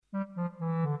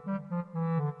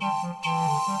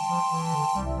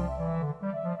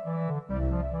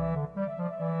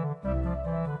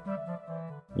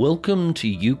Welcome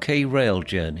to UK Rail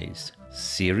Journeys,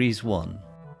 Series 1.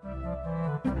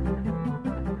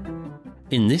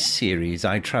 In this series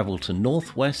I travel to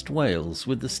North West Wales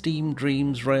with the Steam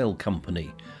Dreams Rail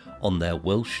Company on their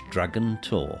Welsh Dragon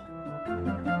Tour.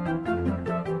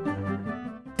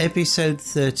 Episode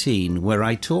 13, where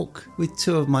I talk with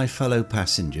two of my fellow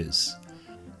passengers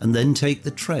and then take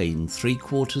the train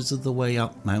 3/4 of the way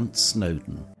up Mount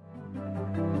Snowdon.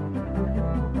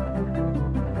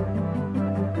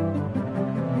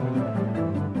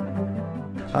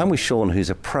 I'm with Sean, who's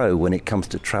a pro when it comes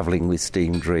to travelling with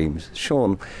Steam Dreams.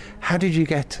 Sean, how did you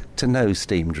get to know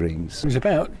Steam Dreams? It was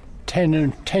about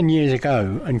 10 years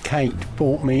ago, and Kate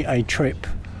bought me a trip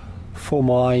for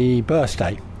my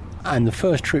birthday. And the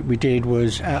first trip we did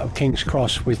was out of King's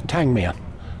Cross with Tangmere,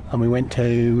 and we went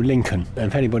to Lincoln.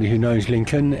 And for anybody who knows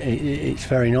Lincoln, it's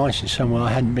very nice. It's somewhere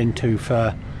I hadn't been to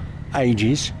for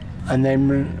ages. And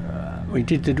then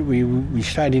we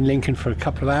stayed in Lincoln for a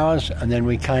couple of hours, and then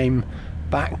we came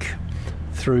back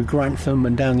through Grantham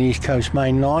and down the East Coast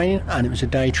Main Line, and it was a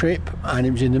day trip, and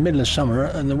it was in the middle of summer,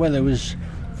 and the weather was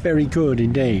very good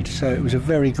indeed. So it was a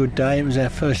very good day. It was our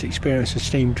first experience of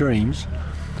Steam Dreams,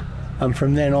 and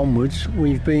from then onwards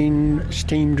we've been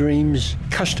Steam Dreams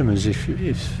customers, if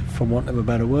for want of a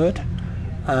better word,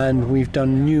 and we've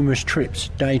done numerous trips,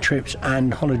 day trips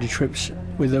and holiday trips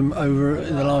with them over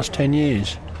the last 10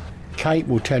 years. Kate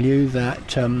will tell you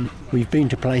that we've been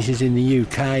to places in the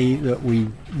UK that we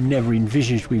never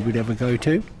envisaged we would ever go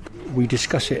to. We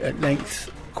discuss it at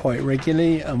length quite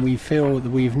regularly, and we feel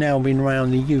that we've now been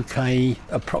around the UK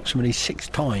approximately 6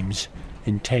 times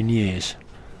in 10 years.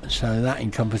 So that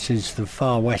encompasses the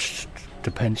far west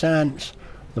to Penzance,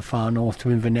 the far north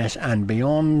to Inverness and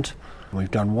beyond.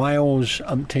 We've done Wales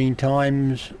umpteen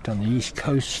times, done the East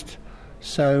Coast,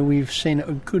 so we've seen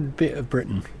a good bit of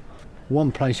Britain.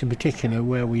 One place in particular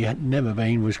where we had never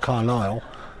been was Carlisle,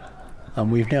 and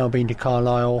we've now been to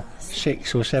Carlisle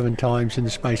 6 or 7 times in the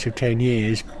space of 10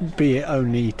 years, be it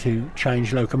only to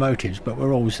change locomotives, but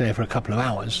we're always there for a couple of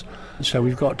hours. So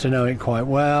we've got to know it quite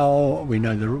well. We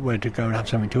know where to go and have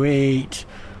something to eat.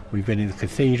 We've been in the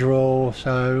cathedral.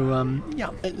 So,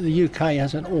 the UK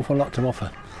has an awful lot to offer,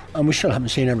 and we still haven't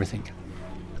seen everything.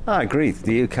 I agree.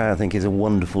 The UK, I think, is a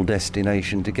wonderful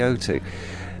destination to go to.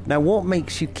 Now, what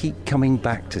makes you keep coming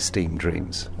back to Steam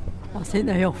Dreams? I think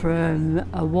they offer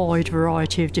a wide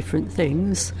variety of different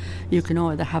things. You can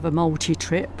either have a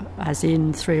multi-trip, as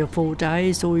in 3 or 4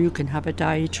 days, or you can have a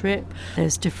day trip.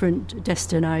 There's different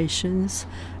destinations,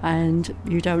 and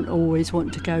you don't always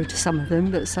want to go to some of them,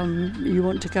 but some you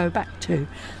want to go back to.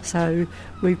 So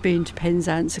we've been to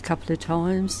Penzance a couple of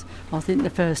times. I think the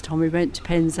first time we went to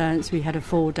Penzance, we had a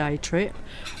 4-day trip,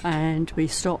 and we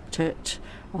stopped at,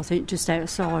 I think, just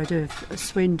outside of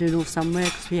Swindon or somewhere,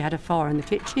 because we had a fire in the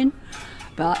kitchen.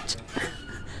 But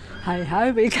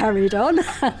hey-ho, we carried on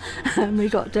and we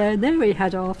got down there. We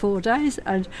had our 4 days,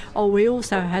 and we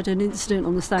also had an incident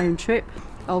on the same trip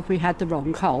of we had the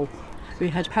wrong coal. We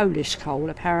had Polish coal,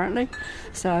 apparently.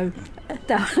 So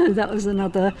that was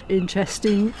another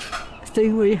interesting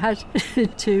thing we had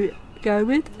to go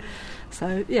with.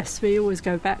 So yes, we always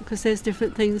go back because there's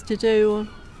different things to do.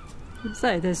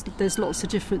 So there's lots of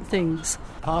different things.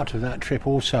 Part of that trip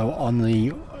also on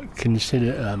the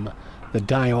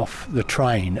day off the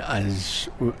train, as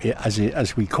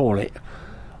we call it,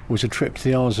 was a trip to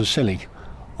the Isles of Scilly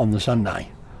on the Sunday,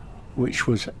 which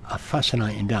was a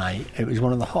fascinating day. It was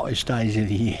one of the hottest days of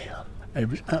the year. It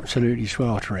was absolutely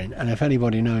sweltering, and if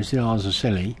anybody knows the Isles of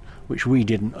Scilly, which we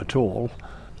didn't at all,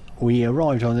 we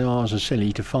arrived on the Isles of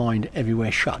Scilly to find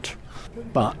everywhere shut.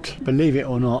 But, believe it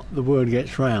or not, the word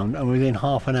gets round, and within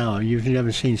half an hour you've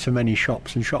never seen so many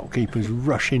shops and shopkeepers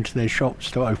rush into their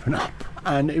shops to open up.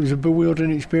 And it was a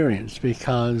bewildering experience,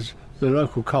 because the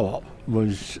local co-op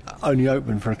was only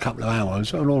open for a couple of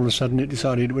hours, and all of a sudden it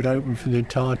decided it would open for the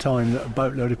entire time that a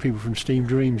boatload of people from Steam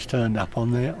Dreams turned up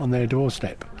on their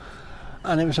doorstep.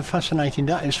 And it was a fascinating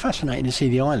day. It was fascinating to see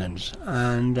the islands,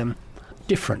 and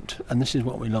different, and this is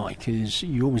what we like, is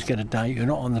you always get a day. You're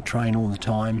not on the train all the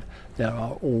time. There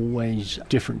are always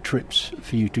different trips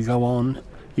for you to go on.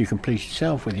 You can please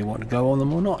yourself whether you want to go on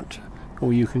them or not,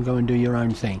 or you can go and do your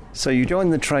own thing. So you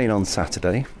joined the train on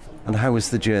Saturday, and how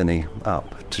was the journey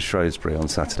up to Shrewsbury on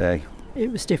Saturday?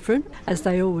 It was different, as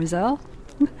they always are.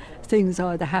 Things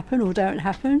either happen or don't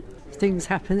happen. Things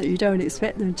happen that you don't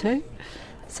expect them to.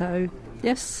 So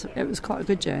yes, it was quite a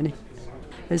good journey.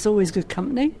 There's always good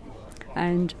company.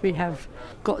 and we have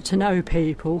got to know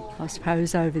people, I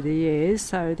suppose, over the years.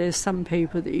 So there's some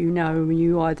people that you know and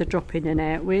you either drop in and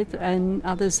out with, and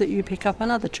others that you pick up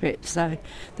on other trips. So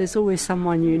there's always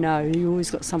someone you know. You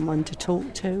always got someone to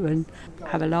talk to and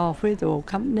have a laugh with, or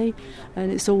company,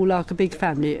 and it's all like a big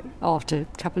family. After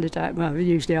a couple of days, well,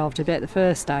 usually after about the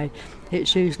first day,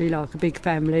 it's usually like a big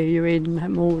family. You're in,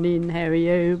 morning, how are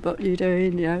you, what are you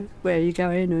doing, you know, where are you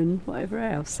going, and whatever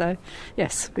else. So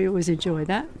yes, we always enjoy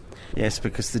that. Yes,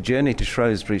 because the journey to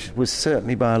Shrewsbury was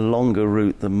certainly by a longer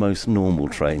route than most normal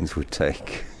trains would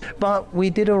take. But we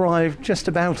did arrive just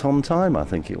about on time, I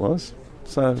think it was.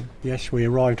 So yes, we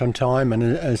arrived on time, and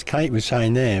as Kate was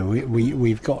saying there,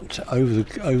 we've got over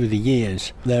the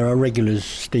years, there are regular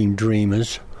steam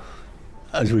dreamers,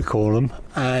 as we call them,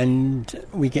 and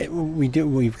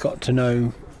we've got to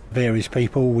know various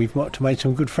people. We've got to make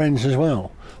some good friends as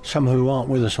well. Some who aren't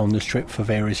with us on this trip for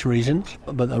various reasons,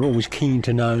 but they're always keen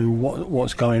to know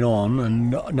what's going on,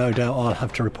 and no doubt I'll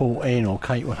have to report in, or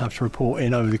Kate will have to report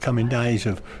in over the coming days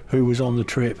of who was on the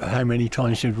trip, how many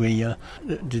times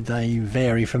did they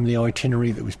vary from the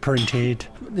itinerary that was printed.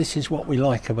 This is what we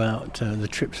like about the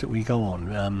trips that we go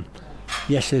on.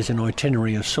 Yes, there's an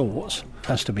itinerary of sorts, it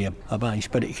has to be a base,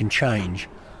 but it can change,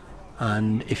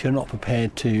 and if you're not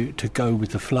prepared to go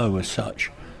with the flow as such,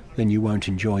 then you won't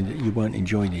enjoy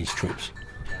these trips.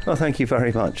 Well, thank you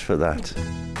very much for that.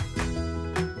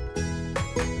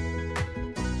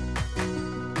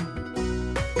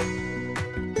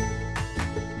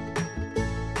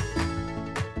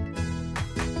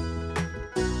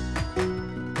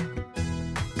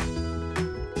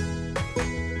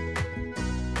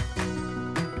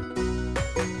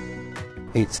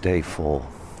 It's day 4.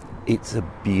 It's a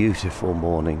beautiful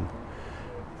morning.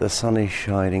 The sun is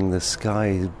shining, the sky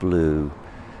is blue.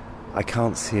 I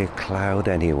can't see a cloud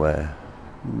anywhere,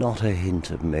 not a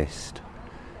hint of mist.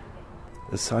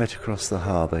 The sight across the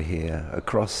harbour here,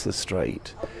 across the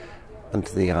strait, and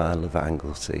to the Isle of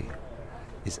Anglesey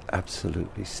is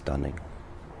absolutely stunning.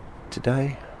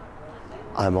 Today,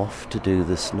 I'm off to do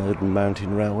the Snowdon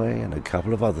Mountain Railway and a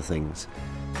couple of other things.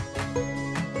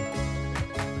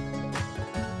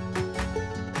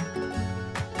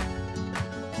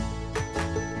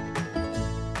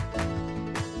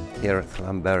 Here at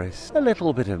Llanberis, a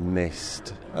little bit of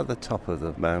mist at the top of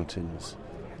the mountains,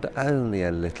 but only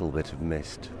a little bit of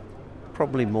mist.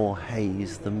 Probably more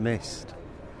haze than mist.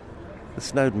 The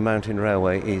Snowdon Mountain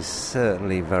Railway is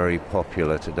certainly very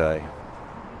popular today,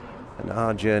 and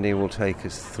our journey will take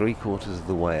us 3/4 of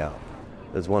the way up.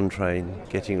 There's one train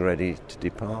getting ready to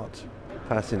depart.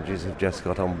 Passengers have just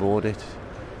got on board it,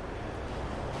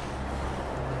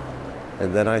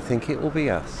 and then I think it will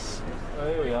be us.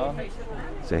 Here we are.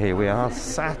 So here we are,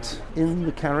 sat in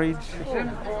the carriage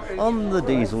on the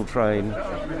diesel train,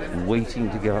 waiting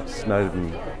to go up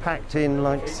Snowdon, packed in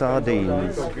like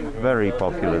sardines. Very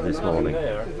popular this morning.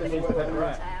 We'll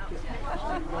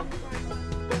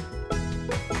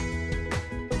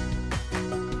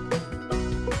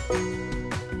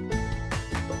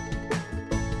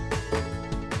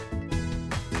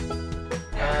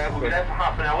be there for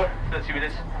half an hour, 30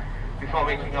 minutes. Before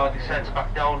making our descent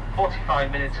back down,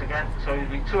 45 minutes again, so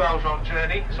it'll be 2 hours long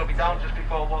journey, so we'll be down just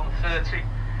before 1:30.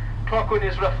 Clockwind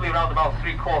is roughly around about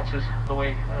 3/4 of the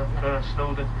way up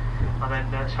Snowdon. And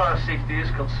then as far as safety is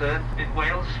concerned, in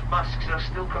Wales, masks are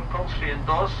still compulsory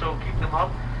indoors, so keep them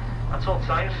on at all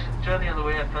times, journey on the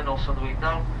way up and also on the way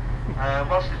down.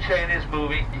 Whilst the train is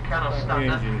moving, you cannot stand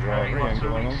up, you want to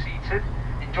be seated.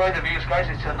 Enjoy the views, guys,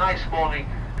 it's a nice morning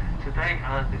today,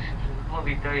 and this is a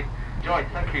lovely day. Enjoy,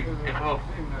 thank you.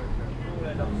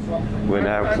 We're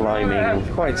now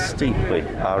climbing quite steeply,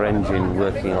 our engine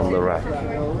working on the rack.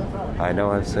 I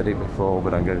know I've said it before,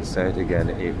 but I'm going to say it again,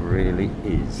 it really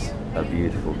is a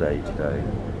beautiful day today.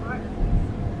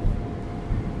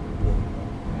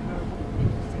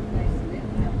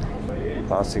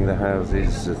 Passing the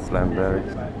houses of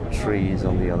Llanberis, trees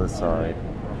on the other side,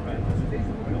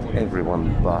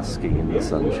 everyone basking in the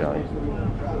sunshine.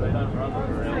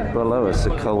 Below us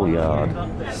a coal yard,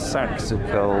 sacks of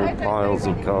coal, piles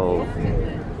of coal,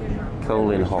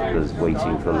 coal in hoppers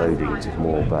waiting for loading to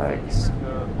more bags.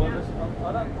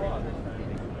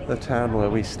 The town where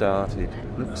we started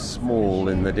looks small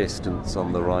in the distance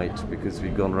on the right because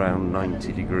we've gone round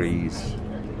 90 degrees.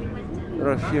 There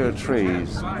are fewer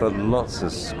trees, but lots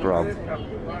of scrub.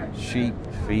 Sheep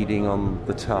feeding on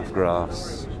the tough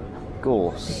grass.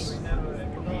 Gorse.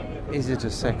 Is it a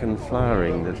second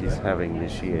flowering that he's having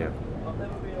this year?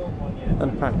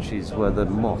 And patches where the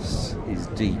moss is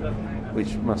deep,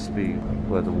 which must be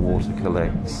where the water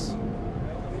collects.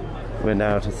 We're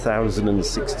now at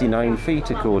 1,069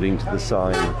 feet according to the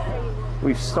sign.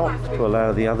 We've stopped to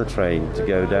allow the other train to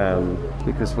go down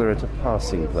because we're at a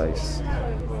passing place.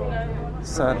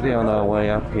 Sadly, on our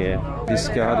way up here,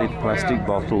 discarded plastic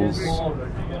bottles,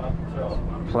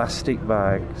 plastic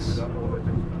bags,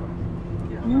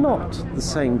 not the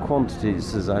same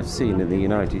quantities as I've seen in the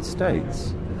United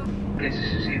States. This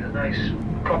is a nice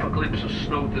proper glimpse of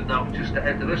Snowdon now just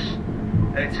ahead of us.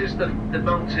 It is the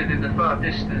mountain in the far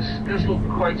distance. It does look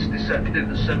quite deceptive,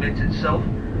 the summit itself.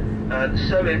 The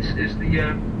summit is the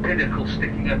pinnacle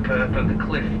sticking up of the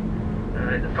cliff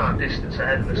in the far distance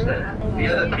ahead of us there. The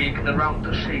other peak, the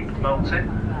rounder-shaped mountain,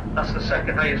 that's the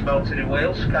second highest mountain in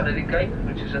Wales, Canongate,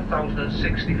 which is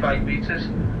 1,065 metres.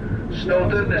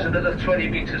 Snowdon is another 20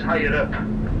 metres higher up.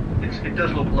 It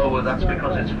does look lower, that's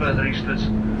because it's further eastwards,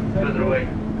 further away.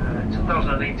 It's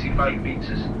 1,085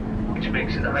 metres, which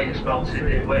makes it the highest mountain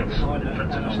in Wales in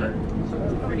front of us there.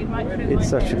 It's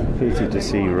such a pity to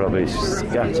see rubbish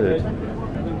scattered.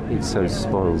 It so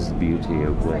spoils the beauty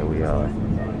of where we are.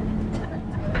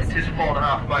 It is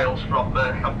 4.5 miles from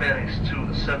Llanberis to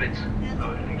the summit.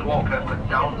 So if you walk up and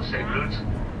down the same route,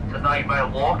 it's a 9-mile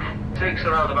walk. It takes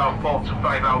around about 4 to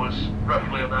 5 hours,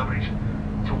 roughly on average,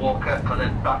 to walk up and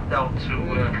then back down to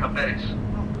Llanberis.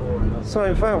 So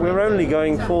in fact, we're only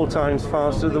going 4 times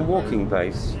faster than walking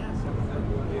pace.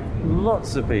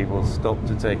 Lots of people stopped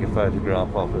to take a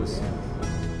photograph of us.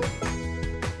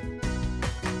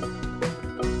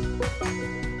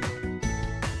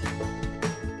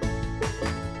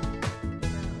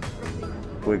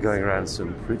 We're going around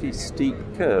some pretty steep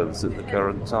curves at the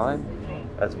current time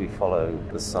as we follow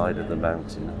the side of the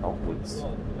mountain upwards.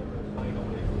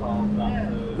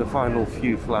 The final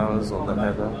few flowers on the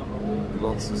heather,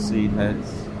 lots of seed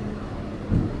heads.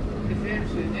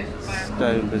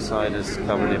 Stone beside us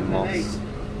covered in moss.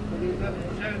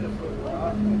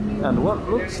 And what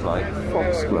looks like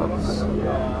foxgloves.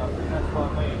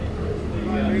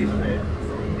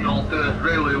 The old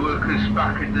railway workers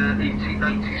back in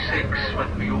 1896 when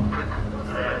we opened,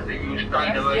 they used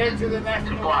dynamite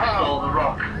to blast all the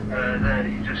rock. There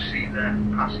you just see there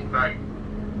passing by.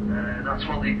 That's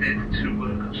what they did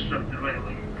to construct the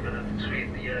railway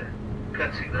between the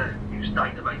cutting there. Used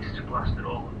dynamite to blast it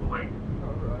all away.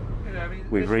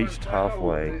 We've reached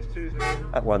halfway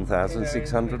at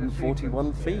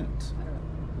 1,641 feet.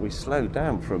 We slowed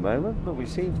down for a moment, but we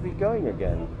seem to be going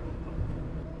again.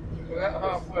 So that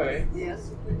halfway?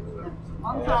 Yes.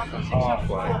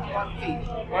 1,641 feet.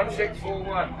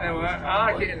 1,641. Anyway,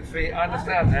 I like it in feet, I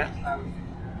understand that.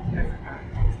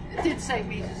 It did say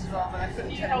meters as well, but I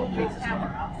couldn't tell what meters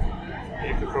were.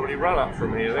 You could probably run up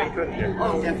from here then, couldn't you?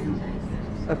 Oh, definitely.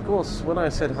 Of course, when I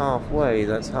said halfway,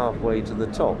 that's halfway to the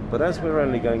top. But as we're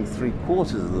only going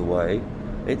 3/4 of the way,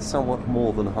 it's somewhat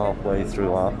more than halfway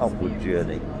through our upward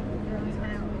journey.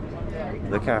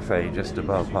 The cafe just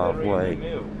above halfway,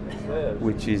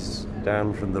 which is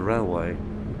down from the railway,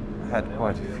 had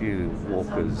quite a few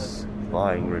walkers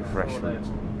buying refreshment.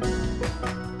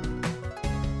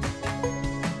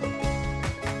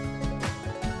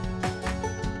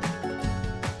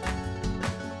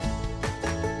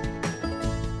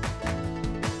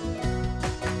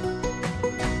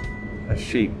 A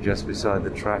sheep just beside the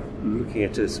track looking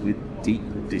at us with deep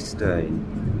disdain.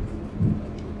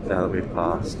 Now that we've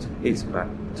passed, it's back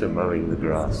to mowing the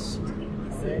grass.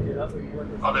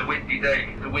 On a windy day,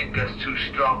 the wind gets too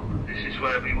strong. This is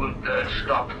where we would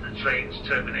stop the trains,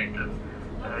 terminate them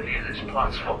near this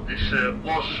platform. This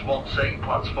was once a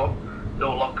platform,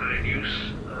 no longer in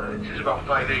use. It is about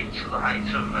 5/8 of the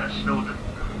height of Snowdon.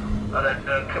 And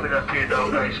then coming up here now,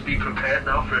 guys, be prepared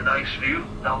now for a nice view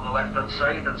down the left-hand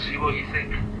side and see what you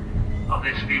think of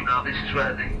this view. Now, this is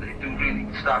where they do really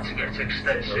start to get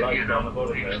extensive, you know,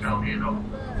 views down here now.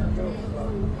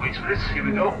 Wait a minute, here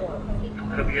we go.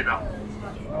 Come here now.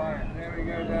 Right, there we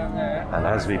go down there. And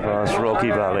as we pass Rocky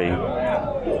Valley,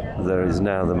 there is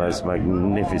now the most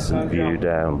magnificent view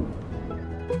down.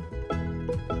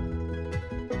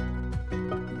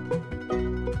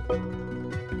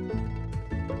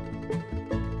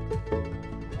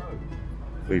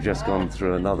 We've just gone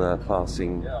through another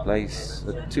passing place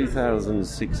at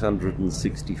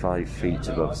 2,665 feet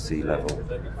above sea level.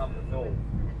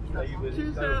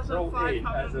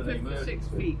 2,556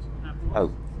 feet.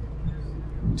 Oh,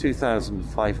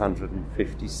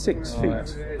 2,556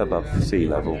 feet above sea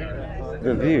level.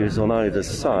 The views on either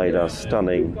side are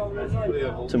stunning.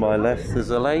 To my left there's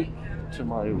a lake, to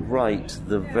my right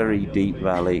the very deep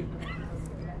valley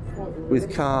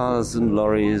with cars and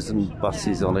lorries and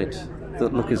buses on it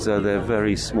that look as though they're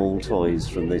very small toys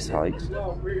from this height.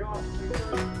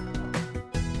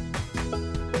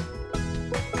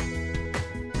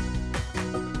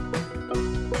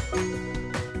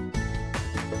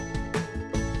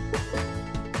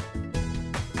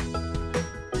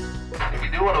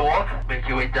 the walk, make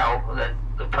your way down, and then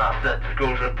the path that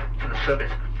goes up to the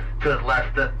summit. Turn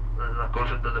left, and that goes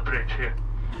under the bridge here.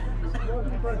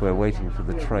 We're waiting for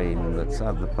the train that's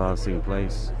at the passing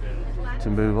place to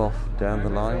move off down the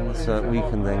line so that we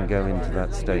can then go into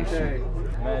that station.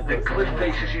 The cliff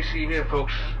faces you see here,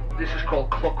 folks, this is called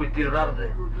Clochwydd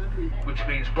Dirarde, which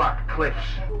means black cliffs.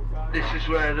 This is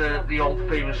where the old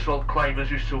famous old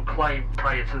climbers used to climb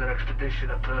prior to their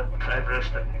expedition up to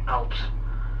Everest and Alps.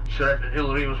 Sir Edmund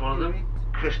Hillary was one of them,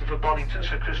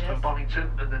 Sir Christopher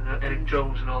Bonington, and then Eric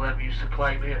Jones and all them used to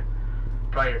climb here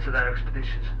prior to their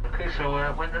expeditions. Okay,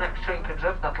 so when the next train comes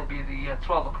up, that'll be the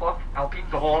 12 o'clock. I'll beat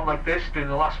the horn like this during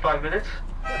the last 5 minutes.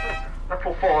 That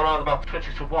will fall around about 20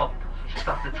 to 1, just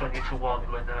after 20 to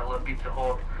 1 when I'll beat the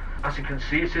horn. As you can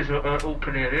see, it is an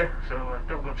open area, so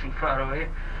don't go too far away,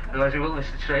 otherwise you will miss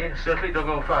the train. Certainly don't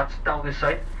go far down this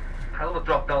side. Hell of a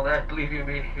drop down there, believe you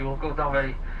me, you will go down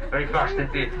very, very fast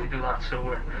indeed if you do that,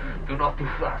 so do not do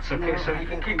that. Okay, so you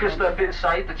can keep your stuff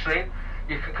inside the train.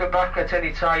 You can come back at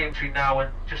any time between now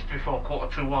and just before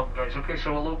 1:45, guys. Okay,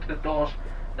 so we'll open the doors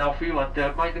now for you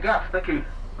and mind the gap. Thank you.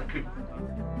 Thank you.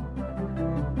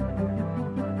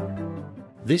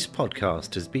 This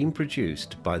podcast has been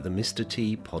produced by the Mr.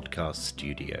 T Podcast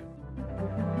Studio.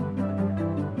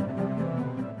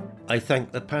 I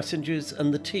thank the passengers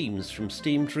and the teams from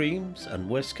Steam Dreams and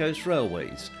West Coast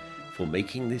Railways for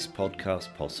making this podcast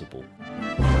possible.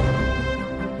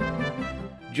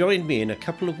 Join me in a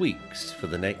couple of weeks for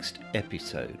the next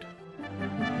episode.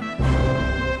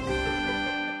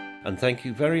 And thank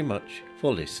you very much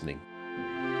for listening.